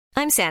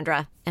I'm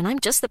Sandra, and I'm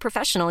just the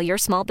professional your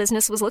small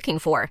business was looking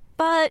for.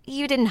 But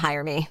you didn't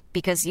hire me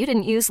because you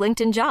didn't use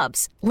LinkedIn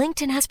Jobs.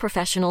 LinkedIn has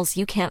professionals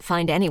you can't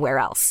find anywhere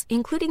else,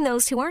 including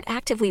those who aren't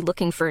actively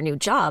looking for a new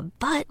job,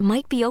 but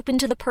might be open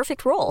to the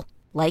perfect role,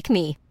 like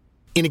me.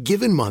 In a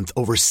given month,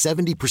 over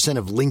 70%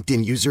 of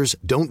LinkedIn users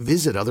don't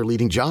visit other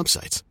leading job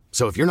sites.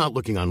 So if you're not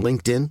looking on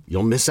LinkedIn,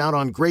 you'll miss out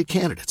on great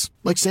candidates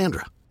like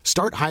Sandra.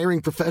 Start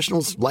hiring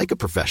professionals like a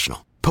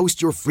professional.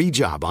 Post your free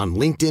job on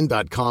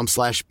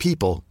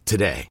linkedin.com/people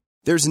today.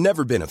 There's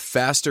never been a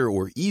faster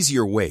or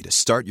easier way to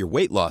start your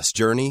weight loss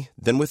journey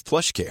than with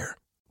PlushCare.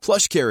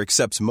 PlushCare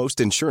accepts most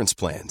insurance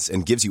plans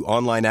and gives you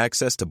online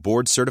access to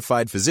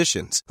board-certified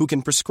physicians who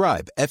can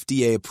prescribe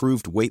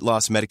FDA-approved weight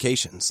loss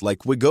medications like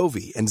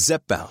Wegovy and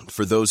Zepbound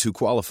for those who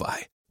qualify.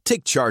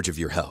 Take charge of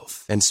your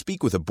health and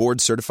speak with a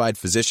board-certified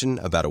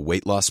physician about a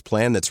weight loss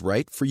plan that's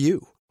right for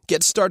you.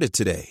 Get started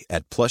today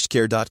at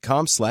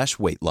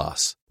plushcare.com/weight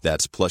loss.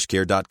 That's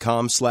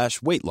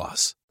plushcare.com/weight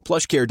loss.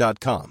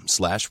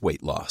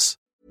 plushcare.com/weight loss.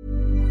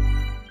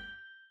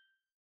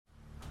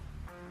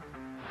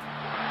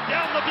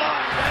 Down the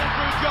blind,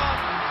 Andrew John.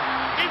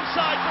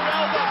 Inside for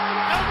Albert.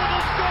 Albert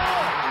will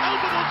score.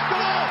 Albert will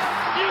score.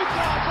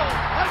 Newcastle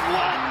have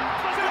won.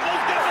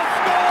 Fiddler's going to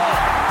score.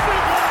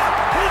 Fiddler,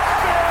 it's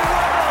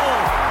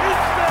farewell.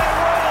 It's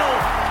farewell.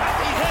 And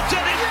he hits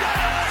it. He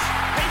does.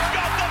 He's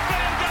got the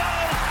field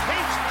goal.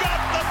 He's got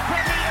the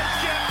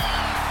premiership.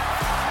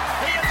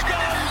 He has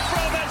gone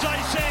from, as I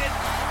said,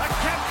 a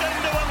captain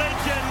to a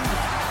legend,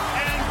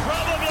 and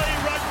probably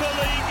rugby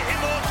league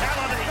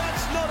immortality.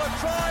 That's not a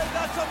try.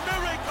 That's a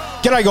miracle.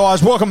 G'day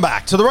guys, welcome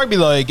back to the Rugby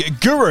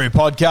League Guru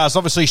podcast.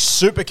 Obviously,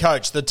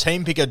 SuperCoach, the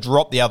team picker,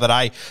 dropped the other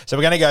day. So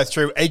we're going to go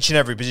through each and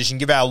every position,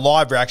 give our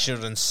live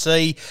reaction and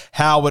see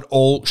how it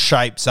all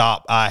shapes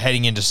up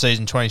heading into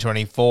season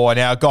 2024.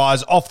 Now,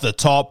 guys, off the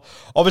top,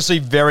 obviously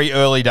very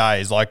early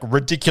days, like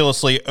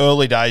ridiculously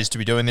early days to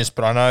be doing this,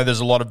 but I know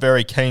there's a lot of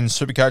very keen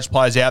SuperCoach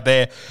players out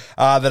there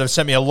that have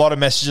sent me a lot of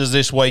messages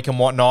this week and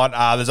whatnot.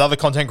 There's other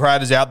content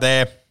creators out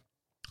there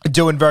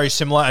doing very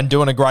similar and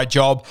doing a great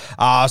job.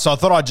 So I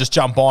thought I'd just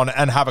jump on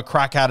and have a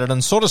crack at it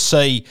and sort of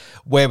see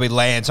where we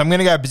land. So I'm going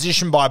to go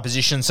position by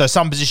position. So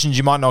some positions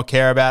you might not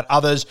care about.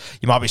 Others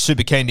you might be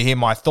super keen to hear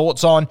my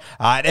thoughts on.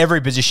 And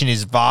every position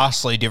is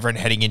vastly different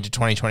heading into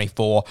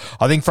 2024.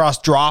 I think for us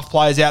draft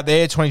players out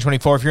there,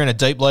 2024, if you're in a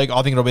deep league,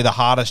 I think it'll be the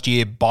hardest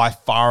year by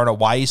far and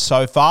away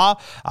so far.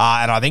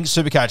 And I think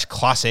SuperCoach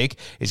Classic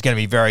is going to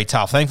be very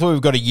tough. Thankfully,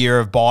 we've got a year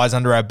of buys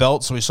under our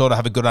belt, so we sort of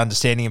have a good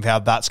understanding of how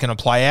that's going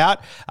to play out.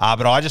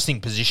 But I just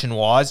think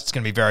position-wise, it's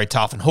going to be very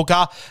tough. And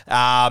hooker,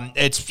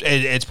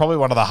 it's probably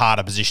one of the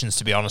harder positions,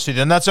 to be honest with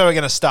you. And that's where we're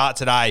going to start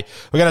today.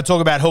 We're going to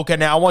talk about hooker.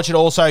 Now, I want you to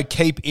also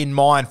keep in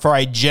mind, for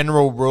a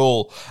general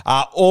rule,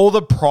 all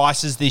the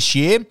prices this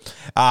year,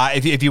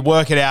 if you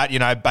work it out,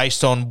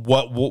 based on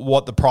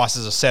what the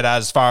prices are set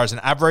as far as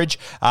an average,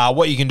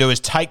 what you can do is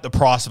take the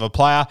price of a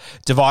player,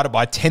 divide it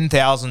by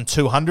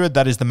 10,200.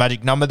 That is the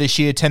magic number this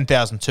year,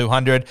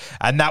 10,200.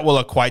 And that will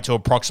equate to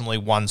approximately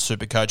one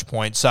SuperCoach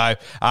point. So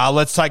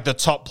let's take the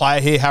top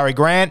player here, Harry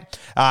Grant.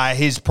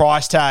 His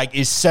price tag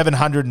is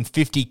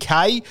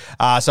 $750K.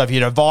 So if you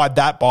divide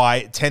that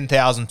by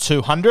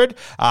 10,200,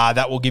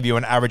 that will give you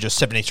an average of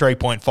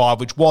 73.5,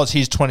 which was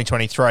his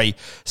 2023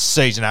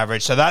 season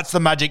average. So that's the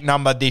magic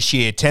number this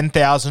year,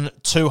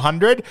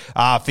 10,200,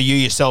 for you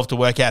yourself to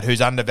work out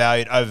who's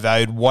undervalued,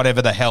 overvalued,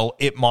 whatever the hell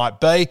it might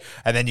be,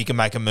 and then you can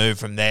make a move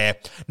from there.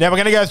 Now we're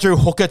going to go through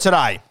hooker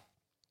today.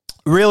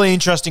 Really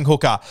interesting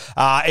hooker.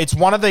 It's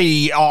one of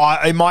the,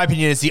 in my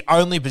opinion, it's the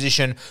only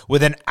position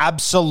with an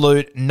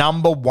absolute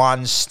number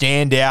one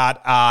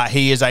standout.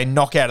 He is a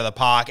knockout of the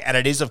park, and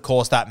it is, of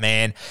course, that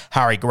man,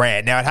 Harry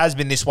Grant. Now, it has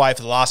been this way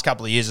for the last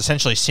couple of years,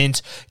 essentially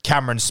since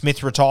Cameron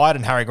Smith retired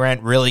and Harry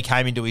Grant really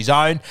came into his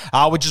own,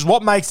 which is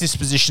what makes this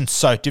position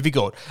so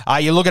difficult.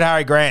 You look at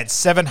Harry Grant,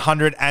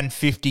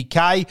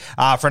 $750K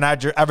for an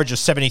average of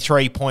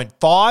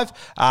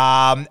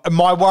 73.5.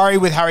 My worry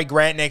with Harry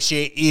Grant next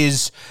year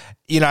is,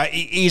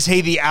 is he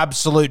the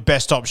absolute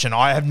best option?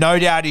 I have no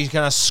doubt he's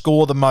going to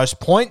score the most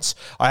points.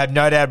 I have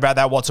no doubt about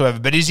that whatsoever.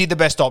 But is he the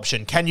best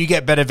option? Can you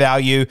get better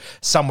value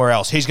somewhere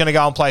else? He's going to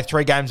go and play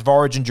 3 games of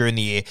Origin during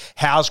the year.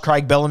 How's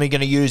Craig Bellamy going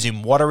to use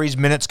him? What are his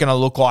minutes going to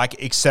look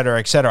like, et cetera,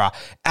 et cetera?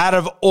 Out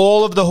of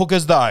all of the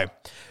hookers, though,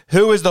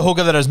 who is the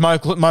hooker that is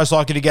most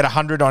likely to get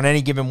 100 on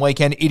any given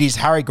weekend? It is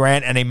Harry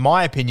Grant, and in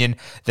my opinion,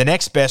 the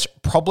next best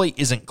probably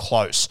isn't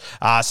close.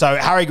 So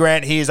Harry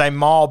Grant, he is a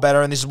mile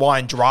better, and this is why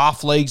in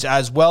draft leagues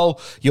as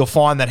well, you'll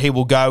find that he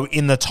will go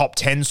in the top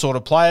 10 sort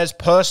of players.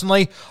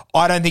 Personally,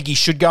 I don't think he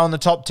should go in the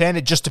top 10.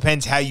 It just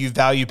depends how you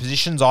value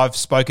positions. I've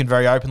spoken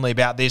very openly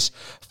about this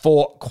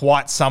for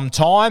quite some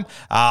time.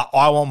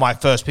 I want my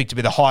first pick to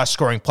be the highest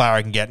scoring player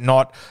I can get,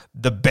 not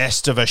the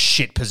best of a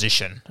shit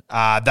position.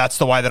 That's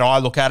the way that I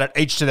look at it.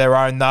 Each to their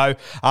own, though.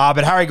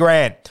 But Harry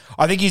Grant,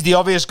 I think he's the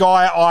obvious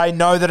guy. I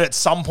know that at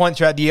some point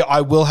throughout the year,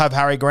 I will have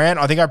Harry Grant.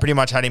 I think I pretty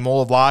much had him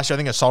all of last year. I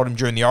think I sold him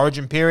during the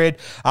Origin period.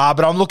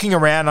 But I'm looking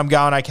around, I'm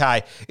going,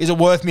 okay, is it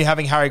worth me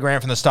having Harry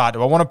Grant from the start?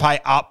 Do I want to pay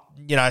up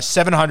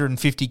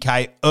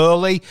 $750K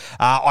early.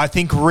 I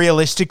think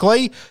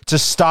realistically, to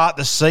start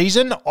the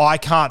season, I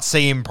can't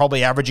see him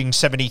probably averaging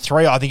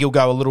 73. I think he'll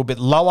go a little bit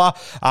lower.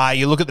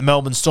 You look at the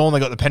Melbourne Storm, they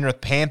got the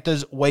Penrith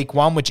Panthers week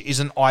 1, which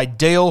isn't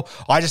ideal.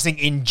 I just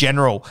think in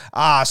general,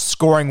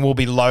 scoring will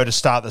be low to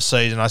start the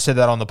season. I said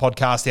that on the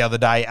podcast the other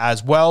day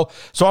as well.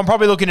 So I'm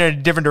probably looking in a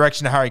different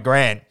direction to Harry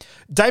Grant.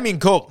 Damien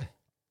Cook,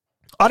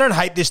 I don't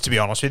hate this, to be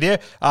honest with you.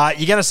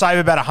 You're going to save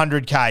about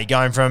 $100K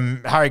going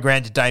from Harry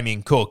Grant to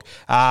Damien Cook.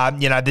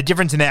 The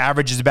difference in their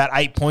average is about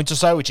 8 points or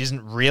so, which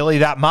isn't really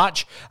that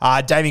much.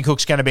 Damien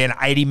Cook's going to be an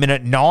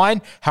 80-minute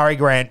 9. Harry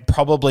Grant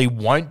probably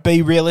won't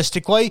be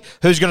realistically.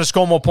 Who's going to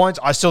score more points?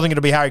 I still think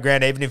it'll be Harry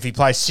Grant, even if he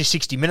plays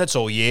 60 minutes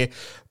all year.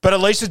 But at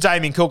least with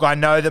Damien Cook, I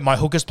know that my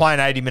hooker's playing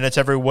 80 minutes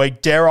every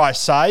week. Dare I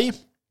say,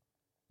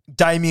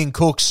 Damien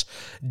Cook's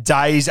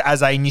days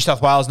as a New South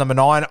Wales number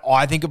 9,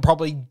 I think are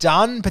probably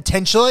done,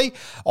 potentially.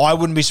 I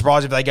wouldn't be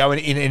surprised if they go in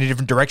a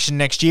different direction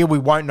next year. We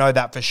won't know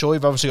that for sure.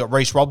 You've obviously got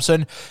Reece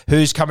Robson,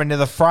 who's coming to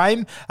the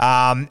frame.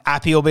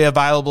 Appy will be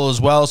available as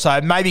well, so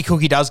maybe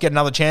Cookie does get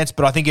another chance,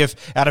 but I think if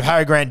out of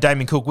Harry Grant and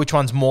Damien Cook, which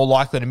one's more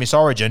likely to miss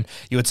Origin,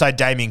 you would say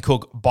Damien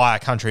Cook by a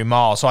country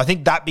mile. So I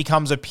think that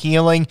becomes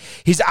appealing.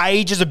 His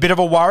age is a bit of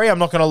a worry, I'm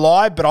not going to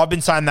lie, but I've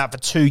been saying that for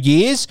 2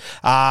 years,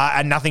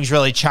 and nothing's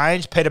really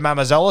changed. Peter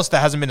Mamazelis, there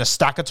hasn't been a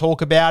stack of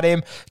talk about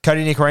him.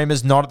 Cody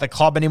Nikorima's not at the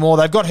club anymore.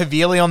 They've got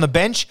Havili on the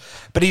bench,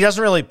 but he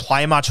doesn't really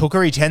play much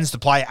hooker. He tends to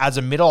play as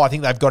a middle. I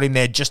think they've got him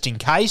there just in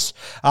case.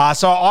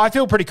 So I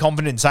feel pretty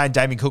confident in saying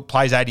Damien Cook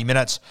plays 80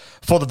 minutes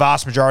for the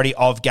vast majority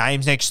of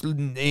games in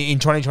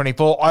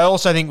 2024. I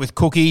also think with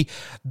Cookie,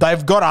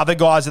 they've got other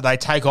guys that they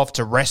take off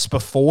to rest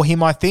before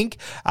him, I think.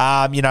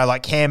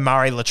 Like Cam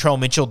Murray, Latrell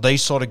Mitchell,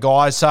 these sort of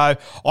guys. So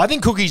I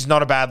think Cookie's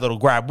not a bad little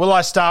grab. Will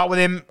I start with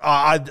him?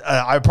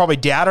 I probably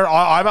doubt it.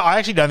 I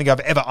actually don't think I've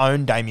ever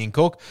owned Damien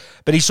Cook,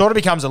 but he sort of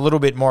becomes a little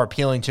bit more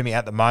appealing to me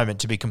at the moment,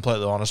 to be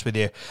completely honest with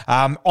you.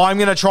 I'm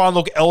going to try and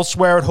look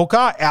elsewhere at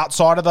hooker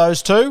outside of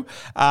those two,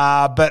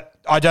 but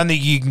I don't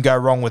think you can go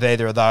wrong with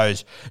either of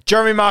those.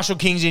 Jeremy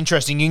Marshall-King's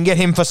interesting. You can get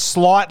him for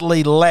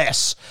slightly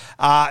less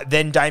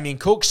than Damien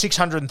Cook,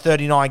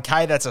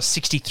 $639K. That's a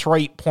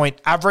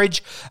 63-point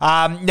average.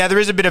 Now, there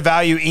is a bit of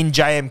value in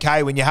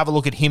JMK when you have a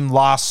look at him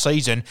last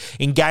season.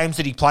 In games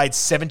that he played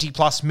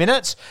 70-plus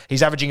minutes,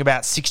 he's averaging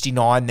about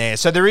 69 there.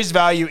 So there is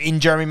value in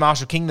Jeremy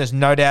Marshall-King. There's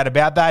no doubt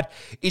about that.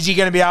 Is he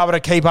going to be able to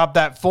keep up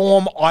that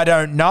form? I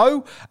don't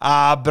know,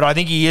 but I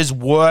think he is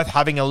worth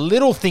having a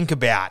little think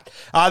about.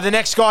 The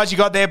next guys you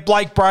got there,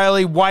 Blake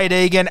Brayley, Wade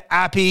Egan,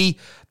 Appy.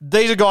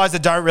 These are guys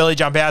that don't really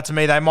jump out to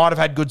me. They might have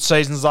had good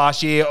seasons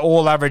last year,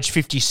 all averaged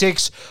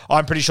 56.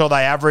 I'm pretty sure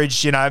they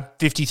averaged,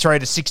 53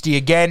 to 60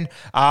 again,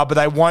 but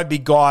they won't be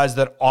guys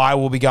that I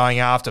will be going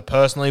after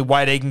personally.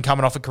 Wade Egan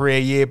coming off a career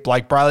year,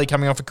 Blake Brayley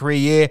coming off a career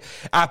year.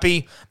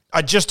 Appy,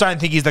 I just don't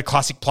think he's the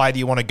classic play that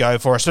you want to go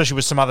for, especially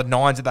with some other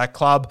 9s at that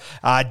club.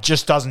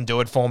 Just doesn't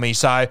do it for me.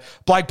 So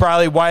Blake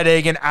Brayley, Wade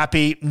Egan,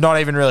 Appy, not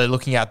even really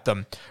looking at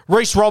them.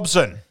 Reece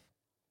Robson,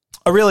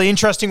 a really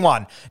interesting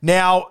one.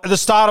 Now, at the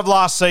start of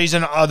last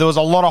season, there was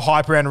a lot of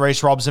hype around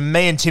Reece Robson.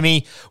 Me and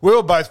Timmy, we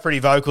were both pretty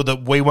vocal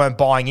that we weren't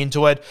buying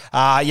into it.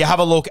 You have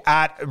a look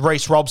at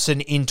Reece Robson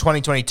in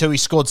 2022.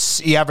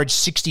 He averaged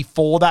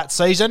 64 that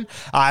season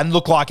and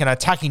looked like an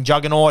attacking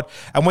juggernaut.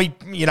 And we,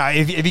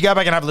 if you go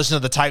back and have a listen to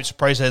the tapes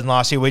preseason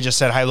last year, we just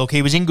said, hey, look,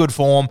 he was in good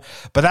form,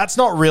 but that's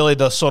not really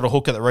the sort of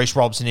hooker that Reece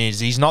Robson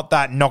is. He's not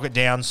that knock it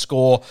down,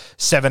 score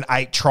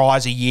 7-8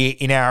 tries a year,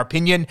 in our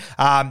opinion.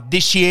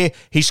 This year,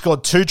 he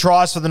scored 2 tries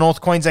for the North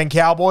Queensland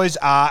Cowboys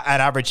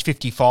and averaged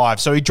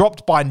 55. So he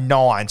dropped by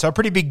 9. So a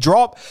pretty big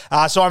drop.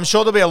 So I'm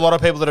sure there'll be a lot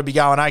of people that'll be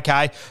going,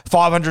 okay,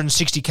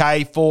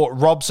 $560K for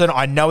Robson.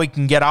 I know he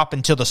can get up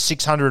until the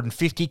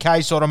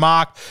 $650K sort of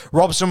mark.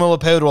 Robson will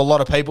appeal to a lot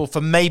of people.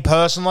 For me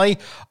personally,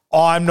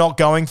 I'm not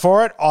going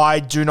for it. I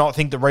do not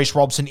think that Reece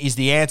Robson is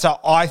the answer.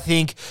 I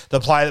think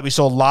the player that we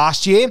saw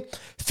last year,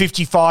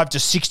 55 to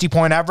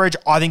 60-point average,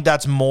 I think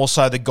that's more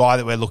so the guy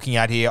that we're looking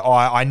at here.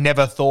 I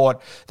never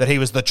thought that he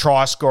was the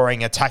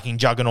try-scoring, attacking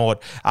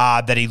juggernaut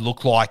that he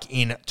looked like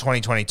in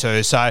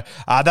 2022. So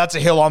that's a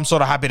hill I'm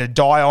sort of happy to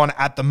die on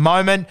at the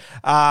moment.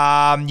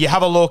 You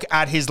have a look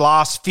at his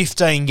last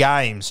 15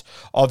 games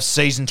of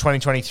season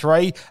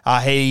 2023.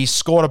 He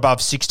scored above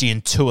 60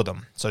 in 2 of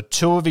them. So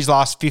 2 of his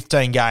last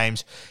 15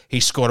 games,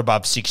 he scored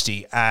above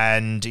 60,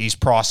 and he's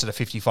priced at a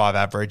 55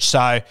 average.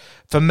 So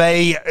for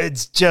me,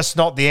 it's just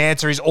not the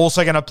answer. He's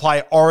also going to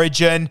play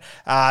Origin.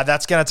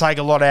 That's going to take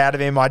a lot out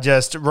of him.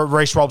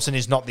 Reece Robson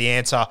is not the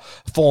answer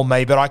for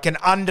me, but I can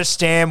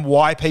understand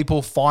why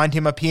people find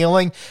him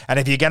appealing. And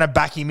if you're going to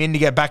back him in to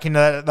get back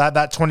into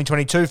that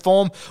 2022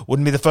 form,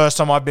 wouldn't be the first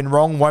time I've been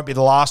wrong, won't be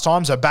the last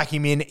time. So back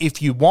him in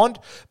if you want,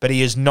 but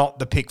he is not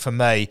the pick for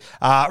me.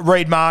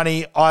 Reid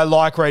Marnie, I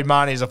like Reid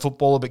Marnie as a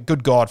footballer, but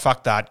good God,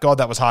 fuck that. God,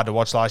 that was hard to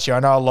watch last year. I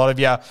know a lot of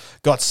you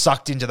got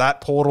sucked into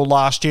that portal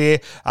last year,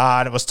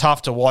 and it was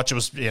tough to watch. It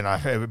was,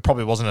 it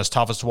probably wasn't as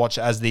tough as to watch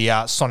as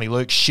the Sonny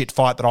Luke shit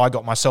fight that I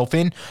got myself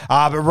in.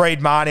 But Reid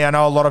Marnie, I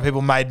know a lot of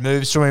people made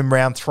moves to him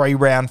round 3,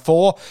 round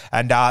 4,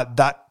 and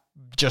that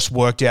just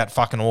worked out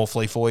fucking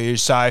awfully for you.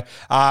 So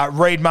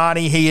Reed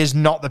Marnie, he is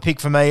not the pick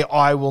for me.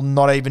 I will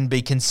not even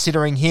be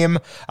considering him.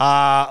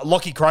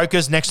 Lockie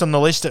Croker's next on the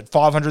list at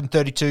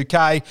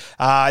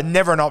 532k.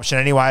 Never an option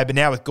anyway, but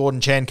now with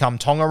Gordon Chan come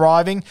Tong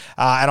arriving,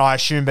 and I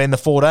assume being the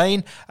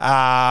 14,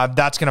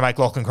 that's going to make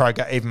Lachlan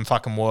Croker even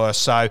fucking worse.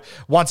 So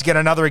once again,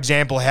 another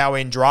example how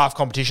in draft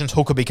competitions,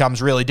 hooker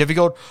becomes really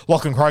difficult.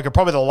 Lachlan Croker,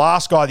 probably the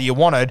last guy that you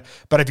wanted,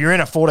 but if you're in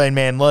a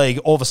 14-man league,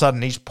 all of a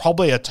sudden he's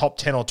probably a top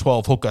 10 or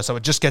 12 hooker, so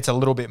it just gets a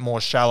little bit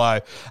more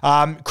shallow.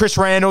 Chris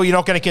Randall, you're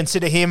not going to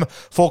consider him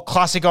for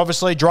Classic,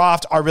 obviously.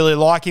 Draft, I really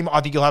like him.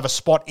 I think he'll have a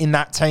spot in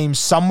that team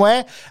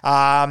somewhere.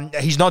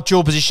 He's not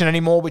dual position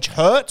anymore, which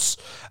hurts,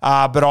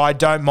 but I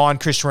don't mind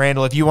Chris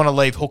Randall. If you want to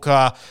leave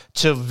hooker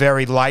till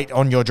very late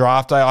on your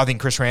draft day, I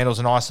think Chris Randall's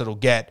a nice little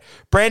get.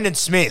 Brandon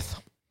Smith.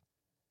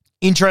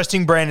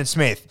 Interesting, Brandon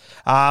Smith.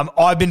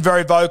 I've been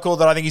very vocal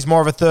that I think he's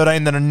more of a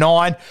 13 than a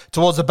 9.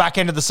 Towards the back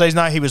end of the season,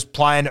 though, he was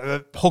playing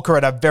hooker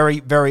at a very,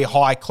 very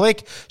high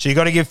click. So you've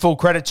got to give full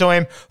credit to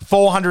him.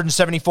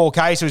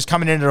 474k, so he's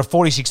coming in at a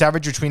 46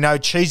 average, which we know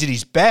Cheese at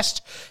his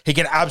best. He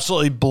can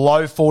absolutely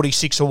blow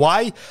 46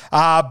 away.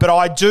 But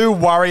I do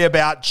worry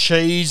about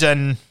Cheese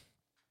and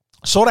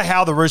sort of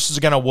how the Roosters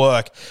are going to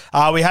work.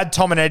 We had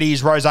Tom and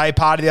Eddie's rosé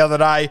party the other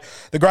day.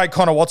 The great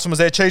Connor Watson was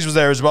there. Cheese was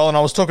there as well. And I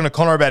was talking to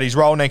Connor about his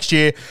role next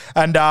year.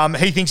 And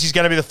he thinks he's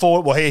going to be the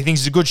 4. Well, he thinks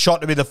he's a good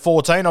shot to be the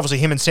 14. Obviously,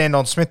 him and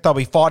Sandon Smith, they'll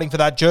be fighting for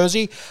that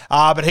jersey.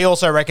 But he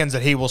also reckons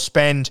that he will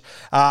spend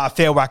a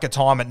fair whack of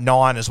time at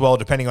 9 as well,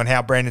 depending on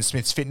how Brandon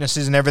Smith's fitness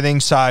is and everything.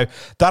 So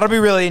that'll be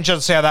really interesting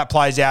to see how that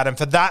plays out. And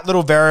for that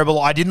little variable,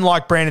 I didn't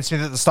like Brandon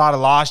Smith at the start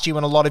of last year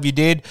when a lot of you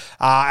did.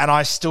 And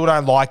I still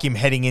don't like him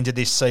heading into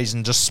this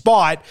season, despite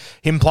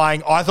him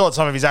playing, I thought,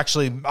 some of his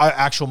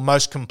actual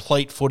most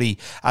complete footy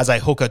as a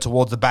hooker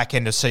towards the back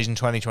end of season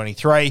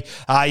 2023.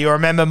 You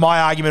remember my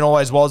argument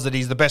always was that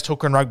he's the best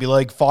hooker in rugby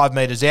league 5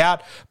 metres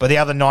out, but the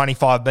other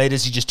 95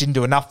 metres, he just didn't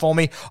do enough for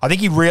me. I think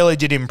he really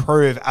did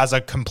improve as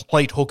a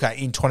complete hooker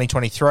in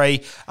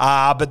 2023,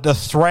 but the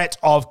threat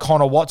of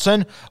Connor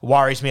Watson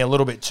worries me a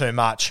little bit too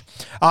much.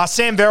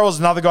 Sam Verrill is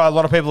another guy a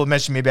lot of people have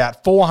mentioned me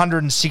about.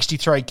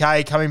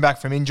 463k, coming back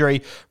from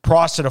injury,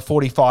 priced at a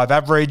 45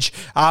 average.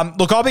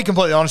 Look, I'll be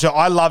completely honest with you,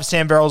 I love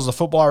Sam Verrill as a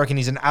footballer. I reckon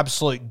he's an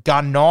absolute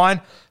gun 9.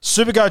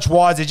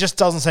 Supercoach-wise, it just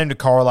doesn't seem to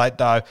correlate,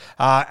 though.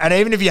 And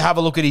even if you have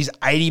a look at his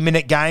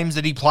 80-minute games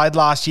that he played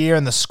last year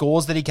and the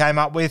scores that he came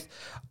up with,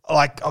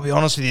 like, I'll be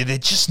honest with you, they're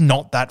just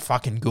not that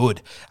fucking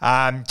good.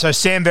 So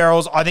Sam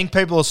Verrills, I think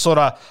people are sort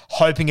of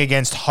hoping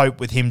against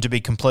hope with him, to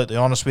be completely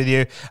honest with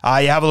you.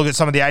 You have a look at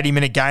some of the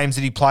 80-minute games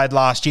that he played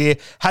last year.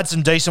 Had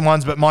some decent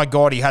ones, but my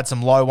God, he had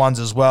some low ones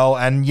as well.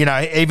 And, you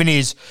know, even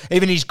his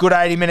good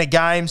 80-minute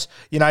games,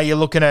 you know, you're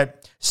looking at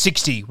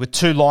 60 with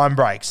 2 line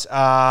breaks.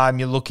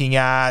 You're looking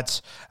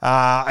at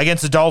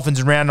against the Dolphins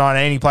in round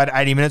 19, he played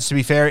 80 minutes, to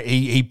be fair.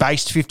 He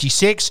based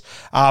 56,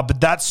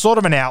 but that's sort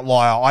of an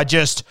outlier.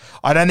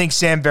 I don't think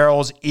Sam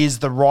Verrills is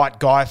the right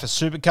guy for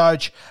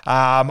Supercoach.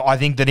 I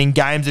think that in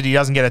games that he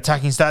doesn't get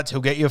attacking stats,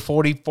 he'll get you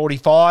 40,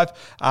 45.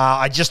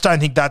 I just don't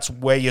think that's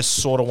where you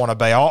sort of want to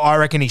be. I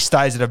reckon he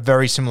stays at a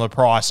very similar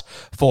price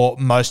for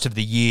most of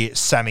the year,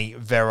 Sammy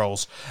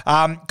Verrills.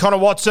 Connor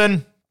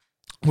Watson,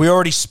 we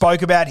already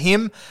spoke about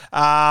him.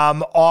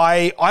 I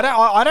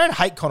don't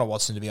hate Connor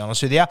Watson, to be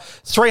honest with you.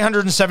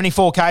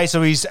 374k,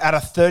 so he's at a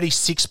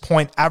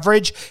 36-point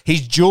average.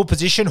 He's dual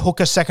position,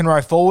 hooker, second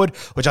row forward,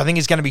 which I think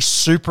is going to be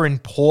super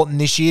important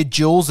this year.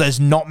 Duals,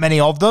 there's not many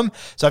of them,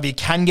 so if you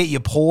can get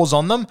your paws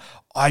on them,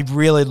 I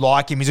really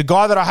like him. He's a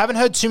guy that I haven't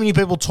heard too many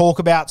people talk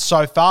about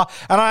so far,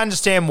 and I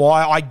understand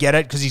why. I get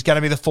it, because he's going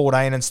to be the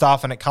 14 and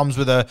stuff, and it comes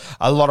with a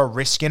lot of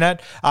risk in it.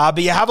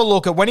 But you have a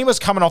look at when he was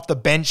coming off the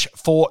bench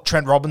for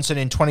Trent Robinson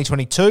in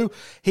 2022,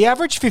 he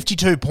averaged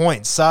 52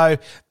 points. So,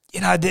 you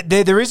know,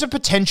 there is a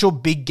potential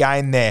big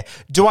game there.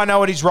 Do I know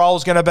what his role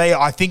is going to be?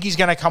 I think he's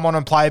going to come on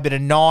and play a bit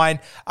of 9.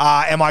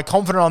 Am I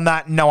confident on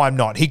that? No, I'm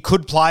not. He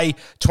could play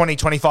 20,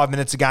 25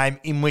 minutes a game,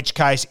 in which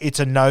case it's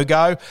a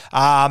no-go.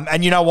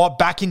 And you know what?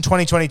 Back in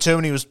 2022,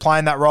 when he was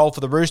playing that role for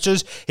the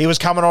Roosters, he was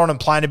coming on and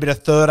playing a bit of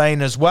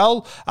 13 as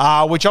well,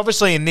 which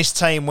obviously in this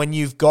team, when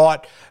you've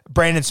got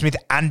Brandon Smith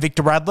and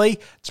Victor Radley,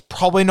 it's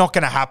probably not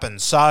going to happen.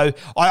 So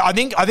I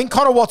think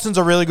Connor Watson's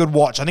a really good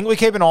watch. I think we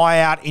keep an eye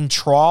out in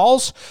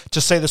trials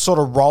to see the sort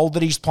of role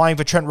that he's playing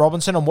for Trent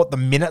Robinson and what the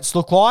minutes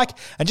look like,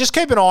 and just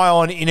keep an eye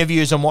on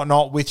interviews and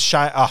whatnot with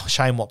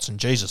Shane Watson,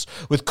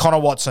 with Connor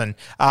Watson,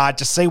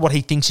 to see what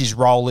he thinks his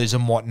role is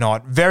and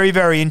whatnot. Very,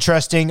 very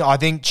interesting. I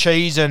think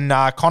Cheese and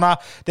Connor,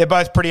 they're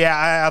both pretty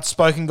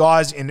outspoken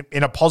guys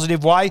in a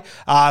positive way.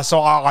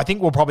 So I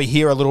think we'll probably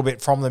hear a little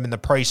bit from them in the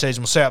preseason.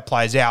 We'll see how it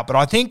plays out. But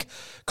I think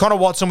Connor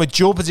Watson with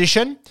dual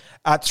position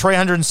at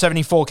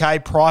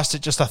 374k, priced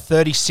at just a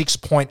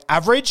 36-point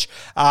average.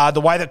 The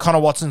way that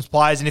Connor Watson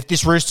plays, and if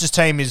this Roosters Roosters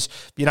team is,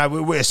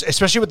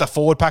 especially with the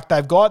forward pack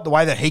they've got, the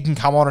way that he can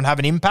come on and have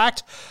an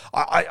impact,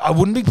 I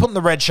wouldn't be putting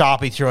the red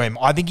Sharpie through him.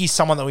 I think he's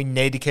someone that we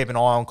need to keep an eye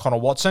on, Connor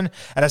Watson.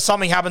 And if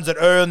something happens that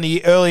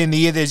early in the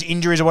year, there's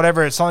injuries or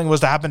whatever, if something was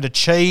to happen to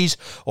Cheese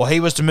or he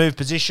was to move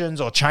positions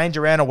or change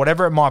around or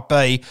whatever it might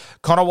be,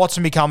 Connor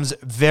Watson becomes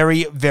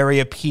very, very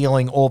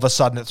appealing all of a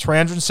sudden at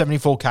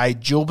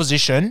 374K, dual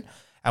position.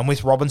 And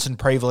with Robinson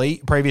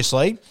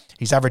previously,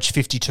 he's averaged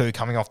 52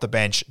 coming off the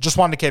bench. Just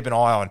one to keep an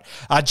eye on.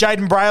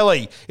 Jaden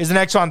Brayley is the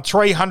next one,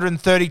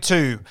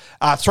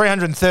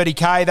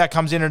 330K. That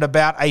comes in at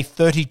about a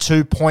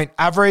 32-point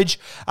average.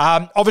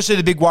 Obviously,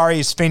 the big worry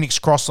is Phoenix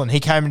Crossland. He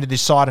came into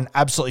this side and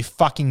absolutely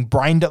fucking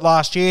brained it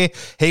last year.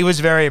 He was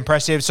very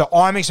impressive. So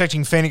I'm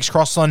expecting Phoenix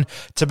Crossland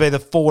to be the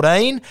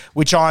 14,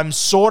 which I'm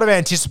sort of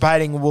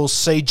anticipating we'll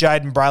see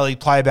Jaden Brayley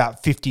play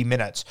about 50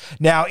 minutes.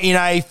 Now, in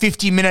a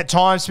 50-minute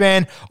time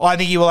span, I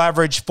think he will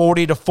average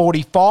 40 to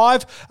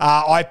 45.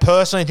 I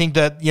personally think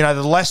that,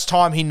 the less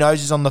time he knows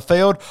he's on the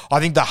field,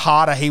 I think the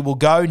harder he will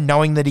go,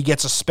 knowing that he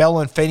gets a spell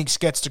and Phoenix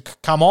gets to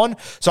come on.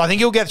 So I think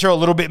he'll get through a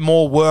little bit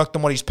more work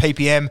than what his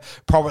PPM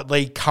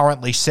probably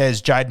currently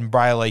says, Jaden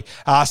Brayley.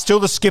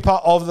 Still the skipper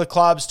of the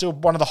club, still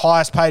one of the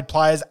highest paid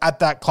players at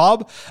that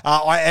club.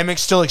 I am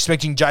still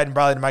expecting Jaden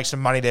Brayley to make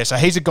some money there. So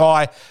he's a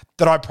guy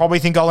that I probably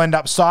think I'll end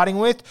up starting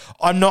with.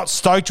 I'm not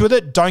stoked with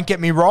it, don't get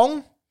me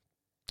wrong.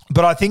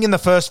 But I think in the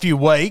first few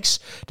weeks,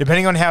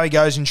 depending on how he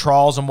goes in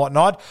trials and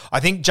whatnot, I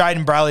think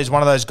Jaden Brayley is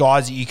one of those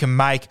guys that you can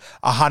make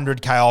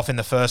 100K off in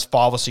the first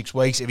 5 or 6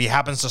 weeks. If he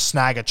happens to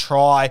snag a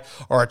try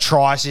or a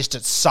try assist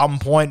at some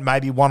point,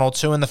 maybe 1 or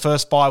 2 in the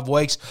first 5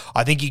 weeks,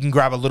 I think you can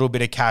grab a little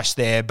bit of cash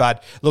there.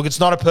 But look,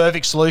 it's not a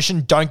perfect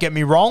solution, don't get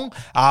me wrong,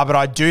 but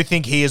I do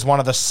think he is one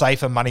of the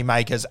safer money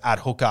makers at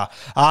hooker.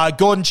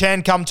 Gordon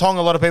Chan Kum Tong,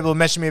 a lot of people have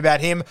messaged me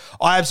about him.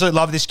 I absolutely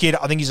love this kid.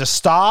 I think he's a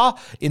star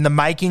in the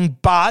making,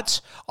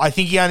 but I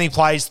think he only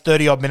plays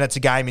 30-odd minutes a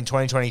game in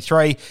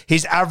 2023.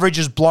 His average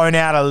is blown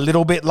out a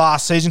little bit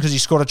last season because he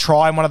scored a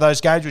try in one of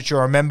those games, which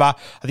you'll remember.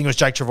 I think it was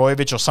Jake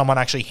Travojevic or someone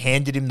actually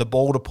handed him the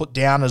ball to put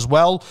down as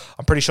well.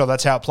 I'm pretty sure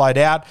that's how it played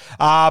out.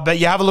 But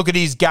you have a look at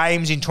his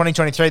games in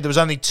 2023. There was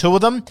only 2 of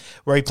them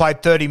where he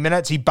played 30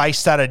 minutes. He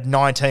base statted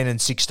 19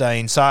 and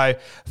 16. So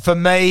for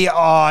me,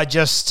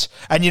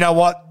 and you know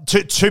what?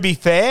 To be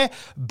fair,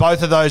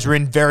 both of those were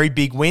in very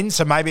big wins,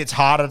 so maybe it's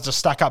harder to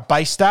stack up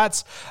base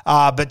stats.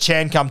 But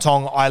Chan Kum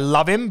Tong, I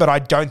love him, but I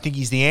don't think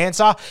he's the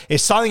answer.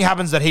 If something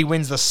happens that he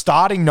wins the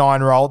starting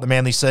 9 role at the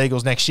Manly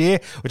Seagulls next year,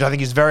 which I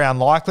think is very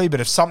unlikely, but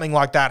if something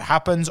like that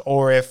happens,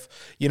 or if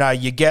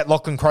you get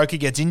Lachlan Croker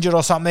gets injured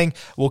or something,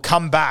 we'll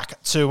come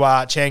back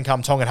to Chan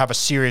Kum Tong and have a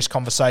serious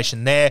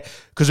conversation there,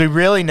 because we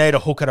really need a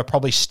hooker to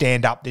probably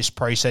stand up this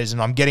preseason.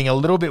 I'm getting a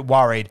little bit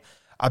worried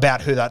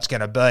about who that's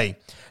going to be.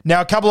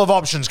 Now, a couple of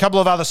options, a couple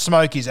of other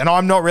smokies, and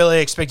I'm not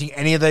really expecting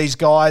any of these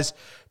guys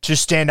to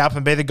stand up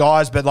and be the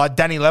guys, but like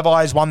Danny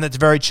Levi is one that's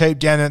very cheap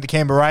down there at the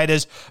Canberra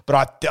Raiders,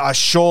 but I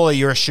surely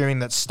you're assuming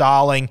that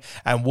Starling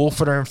and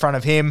Wolford are in front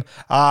of him.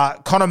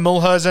 Connor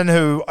Mulhausen,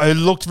 who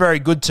looked very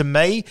good to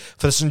me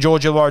for the St.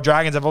 George Illawarra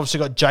Dragons. They've obviously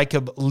got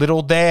Jacob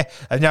Little there.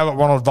 They've now got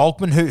Ronald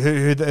Volkman,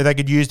 who they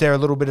could use there a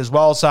little bit as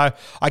well. So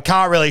I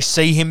can't really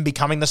see him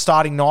becoming the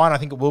starting 9. I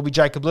think it will be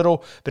Jacob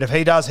Little, but if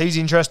he does, he's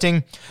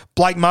interesting.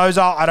 Blake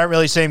Moser, I don't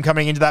really see him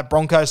coming into that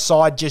Broncos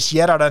side just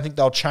yet. I don't think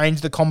they'll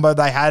change the combo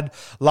they had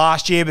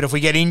last year, but if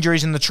we get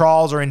injuries in the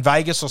trials or in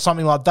Vegas or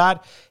something like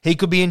that, he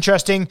could be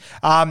interesting.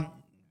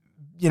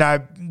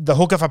 The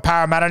hooker for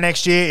Parramatta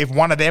next year, if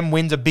one of them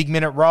wins a big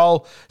minute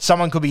role,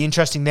 someone could be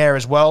interesting there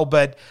as well.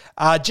 But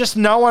just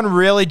no one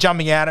really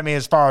jumping out at me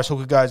as far as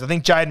hooker goes. I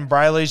think Jaden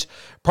Brayley's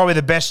probably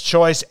the best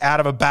choice out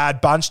of a bad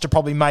bunch to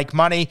probably make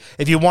money.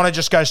 If you want to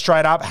just go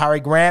straight up, Harry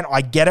Grant,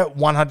 I get it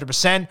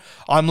 100%.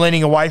 I'm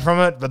leaning away from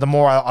it, but the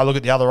more I look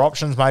at the other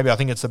options, maybe I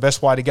think it's the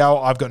best way to go.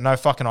 I've got no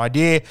fucking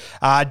idea.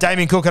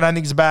 Damien Cook, I don't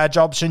think is a bad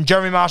option.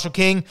 Jeremy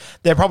Marshall-King,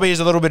 there probably is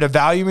a little bit of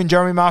value in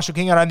Jeremy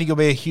Marshall-King. I don't think he'll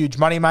be a huge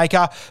money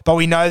maker, but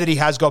we know that he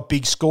has got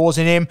big scores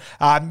in him.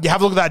 You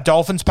have a look at that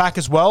Dolphins pack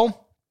as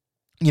well.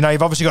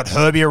 You've obviously got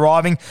Herbie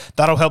arriving.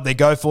 That'll help their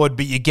go forward,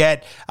 but you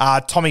get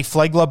Tommy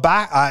Flegler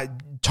back.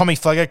 Tommy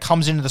Flegler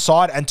comes into the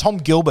side, and Tom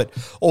Gilbert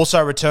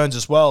also returns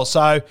as well.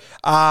 So,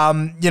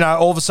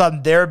 all of a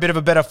sudden, they're a bit of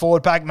a better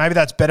forward pack. Maybe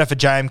that's better for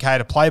JMK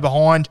to play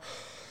behind.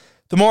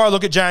 The more I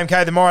look at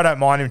JMK, the more I don't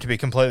mind him, to be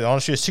completely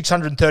honest with you.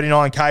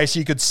 639K, so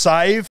you could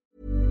save.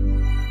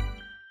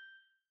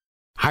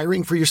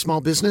 Hiring for your small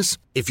business?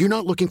 If you're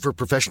not looking for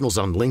professionals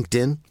on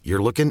LinkedIn,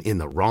 you're looking in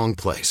the wrong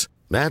place.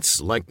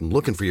 That's like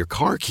looking for your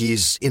car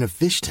keys in a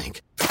fish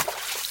tank.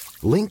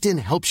 LinkedIn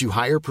helps you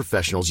hire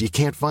professionals you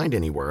can't find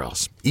anywhere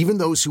else, even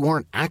those who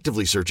aren't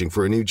actively searching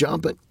for a new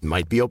job but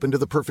might be open to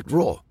the perfect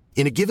role.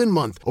 In a given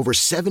month, over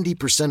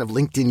 70% of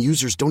LinkedIn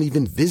users don't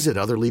even visit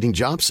other leading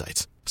job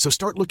sites. So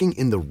start looking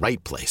in the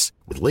right place.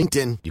 With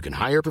LinkedIn, you can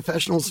hire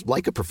professionals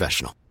like a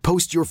professional.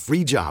 Post your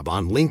free job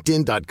on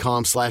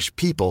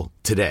linkedin.com/people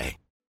today.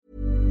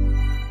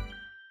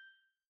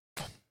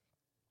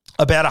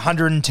 about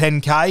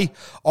 110K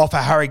off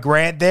a Harry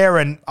Grant there,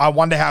 and I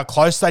wonder how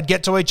close they'd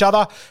get to each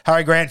other.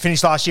 Harry Grant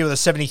finished last year with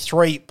a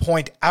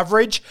 73-point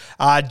average.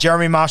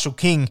 Jeremy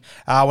Marshall-King,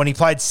 when he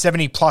played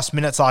 70-plus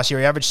minutes last year,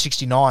 he averaged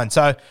 69.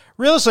 So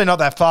realistically not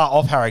that far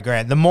off Harry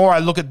Grant. The more I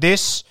look at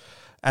this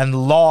and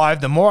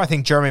live, the more I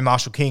think Jeremy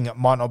Marshall-King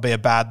might not be a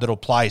bad little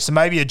play. So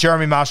maybe a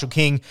Jeremy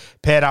Marshall-King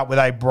paired up with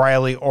a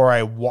Brayley or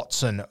a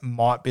Watson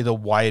might be the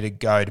way to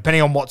go,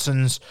 depending on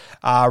Watson's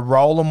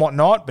role and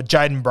whatnot. But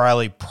Jaden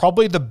Brayley,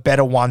 probably the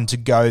better one to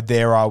go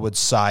there, I would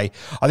say.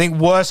 I think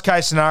worst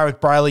case scenario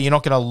with Brayley, you're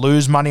not going to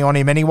lose money on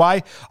him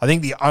anyway. I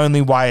think the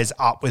only way is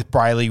up with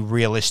Brayley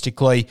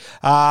realistically.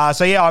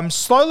 So yeah, I'm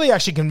slowly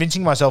actually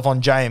convincing myself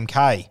on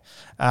JMK.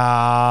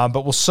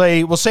 But we'll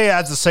see. We'll see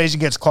as the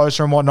season gets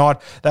closer and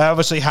whatnot. They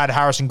obviously had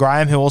Harrison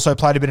Graham, who also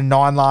played a bit of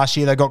 9 last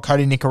year. They got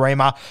Cody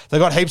Nikorima. They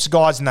got heaps of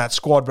guys in that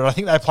squad, but I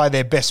think they play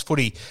their best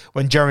footy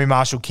when Jeremy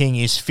Marshall-King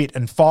is fit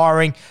and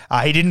firing.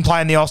 He didn't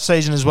play in the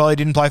off-season as well. He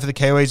didn't play for the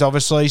Kiwis,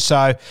 obviously,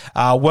 so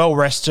well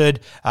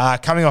rested,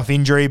 coming off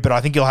injury, but I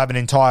think he'll have an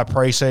entire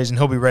preseason.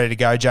 He'll be ready to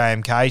go,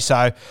 JMK.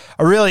 So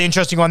a really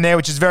interesting one there,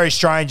 which is very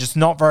strange. It's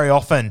not very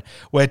often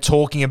we're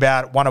talking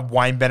about one of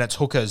Wayne Bennett's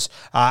hookers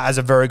as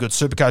a very good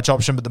Supercoach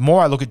option. But the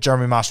more I look at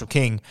Jeremy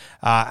Marshall-King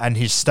and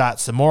his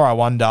stats, the more I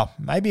wonder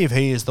maybe if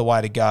he is the way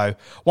to go.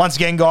 Once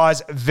again,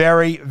 guys,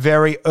 very,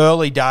 very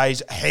early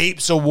days.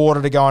 Heaps of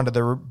water to go under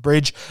the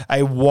bridge.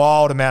 A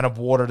wild amount of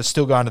water to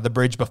still go under the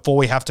bridge before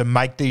we have to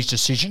make these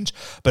decisions.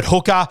 But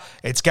hooker,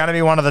 it's going to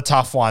be one of the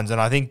tough ones. And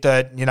I think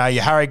that, you know,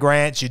 your Harry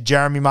Grants, your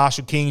Jeremy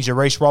Marshall-Kings, your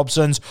Reece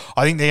Robsons,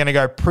 I think they're going to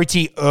go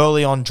pretty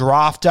early on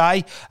draft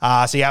day.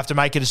 So you have to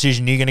make a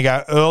decision. You're going to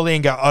go early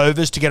and go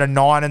overs to get a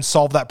 9 and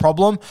solve that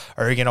problem,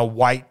 or are you going to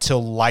wait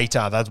till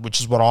later, which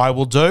is what I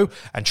will do,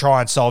 and try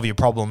and solve your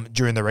problem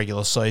during the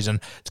regular season.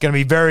 It's going to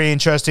be very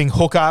interesting.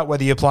 Hooker,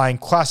 whether you're playing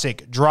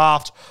classic,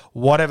 draft,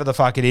 whatever the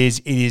fuck it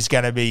is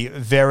going to be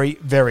very,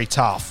 very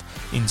tough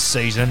in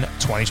season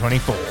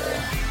 2024.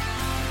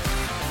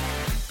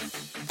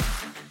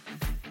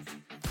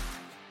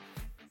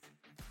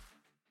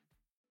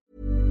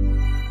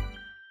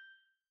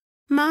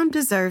 Mom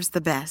deserves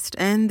the best,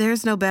 and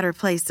there's no better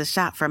place to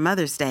shop for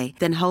Mother's Day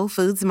than Whole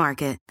Foods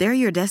Market. They're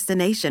your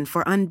destination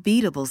for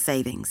unbeatable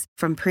savings,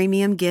 from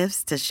premium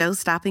gifts to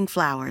show-stopping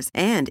flowers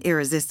and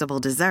irresistible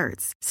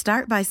desserts.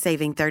 Start by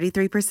saving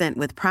 33%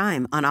 with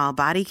Prime on all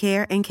body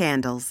care and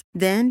candles.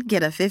 Then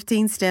get a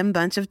 15-stem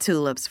bunch of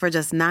tulips for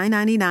just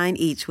 $9.99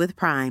 each with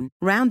Prime.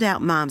 Round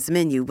out Mom's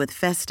menu with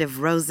festive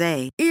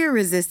rosé,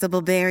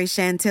 irresistible berry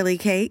chantilly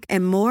cake,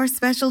 and more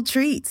special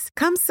treats.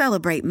 Come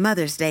celebrate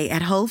Mother's Day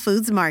at Whole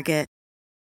Foods Market.